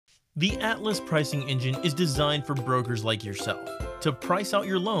The Atlas pricing engine is designed for brokers like yourself to price out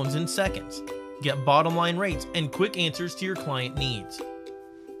your loans in seconds, get bottom line rates and quick answers to your client needs.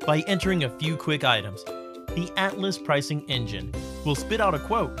 By entering a few quick items, the Atlas pricing engine will spit out a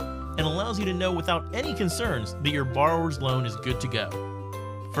quote and allows you to know without any concerns that your borrower's loan is good to go.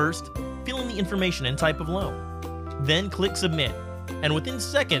 First, fill in the information and type of loan. Then click Submit, and within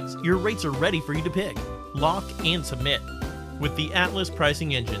seconds, your rates are ready for you to pick, lock, and submit. With the Atlas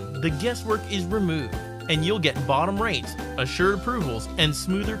pricing engine, the guesswork is removed, and you'll get bottom rates, assured approvals, and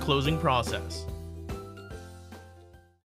smoother closing process.